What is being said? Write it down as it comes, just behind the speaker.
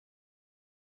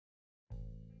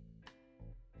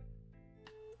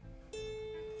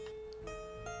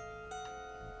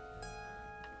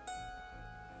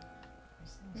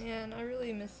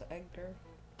miss Edgar.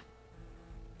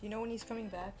 Do you know when he's coming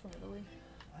back from Italy?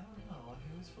 I don't know.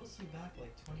 He was supposed to be back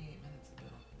like 28 minutes ago.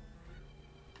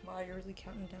 Wow, you're really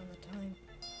counting down the time.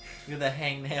 You're the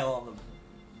hangnail on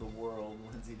the world,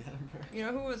 Lindsay Denenberg. You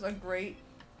know who was a great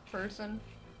person?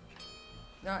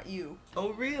 Not you.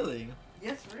 Oh, really?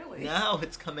 Yes, really. Now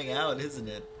it's coming out, isn't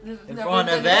it? In Never front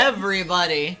of been-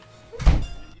 everybody.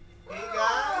 Hey guys!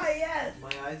 Ah, yes! My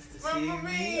eyes deceive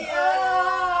me.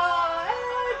 Oh,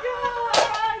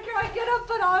 God, get up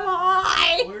and I'm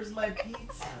high! Where's my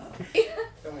pizza?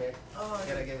 Come here. Oh, I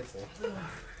gotta give it to you. Come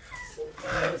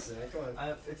on.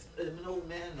 I'm an old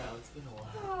man now. It's been a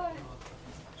while.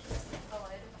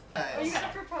 Are you gonna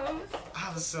propose? I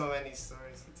have so many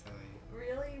stories to tell you.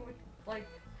 Really? Like,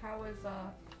 how was, I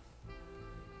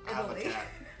have a Italy? cat.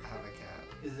 I have a cat.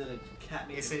 Is it a cat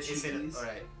named Is it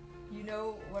alright? You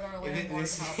know what our Is landlord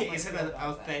it an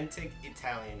authentic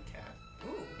Italian cat?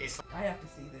 Ooh. It's I have to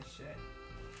see this shit.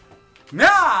 No!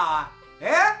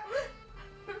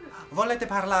 Volete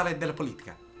parlare della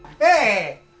politica?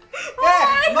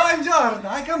 Buongiorno,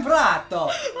 hai comprato!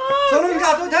 Sono un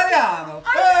gatto italiano!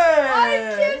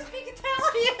 I can't speak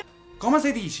Italian! Come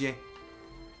si dice?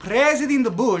 President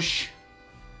Bush.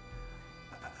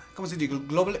 Come si dice?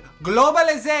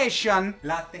 Globalization.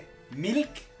 Latte.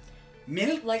 Milk.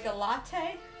 Like a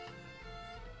latte?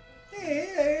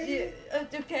 Yeah,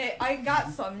 okay, I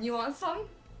got some. You want some?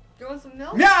 You want some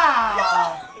milk? No! One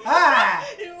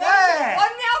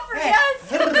now for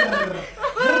yes!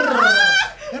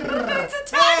 It's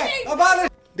Italian!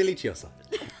 Delicioso.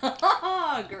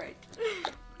 Great.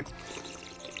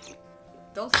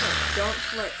 Don't slip. Don't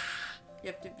slip.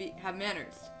 You have to have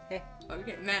manners.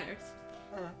 Okay, manners.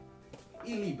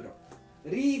 Il libro.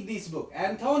 Read this book.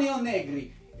 Antonio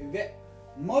Negri.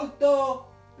 Molto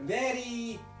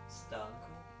very. Stanco.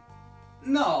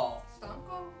 No.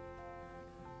 Stanco?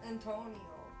 Antonio.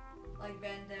 Like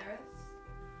Banderas?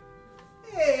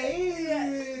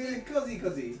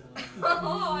 Così.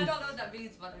 Oh, I don't know what that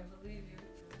means, but I believe you.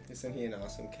 Isn't he an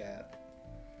awesome cat?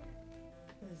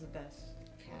 He's the best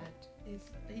cat. He's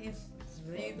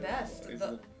the best. It's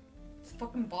a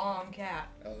fucking bomb cat.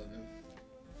 I love him.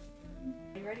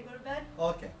 Are you ready to go to bed?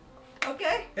 Okay.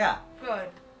 Okay? Yeah. Good.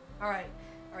 Alright,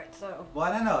 so.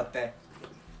 Buonanotte.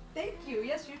 Thank you.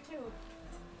 Yes, you too.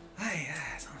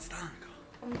 Sono stanco.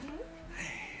 Mm-hmm.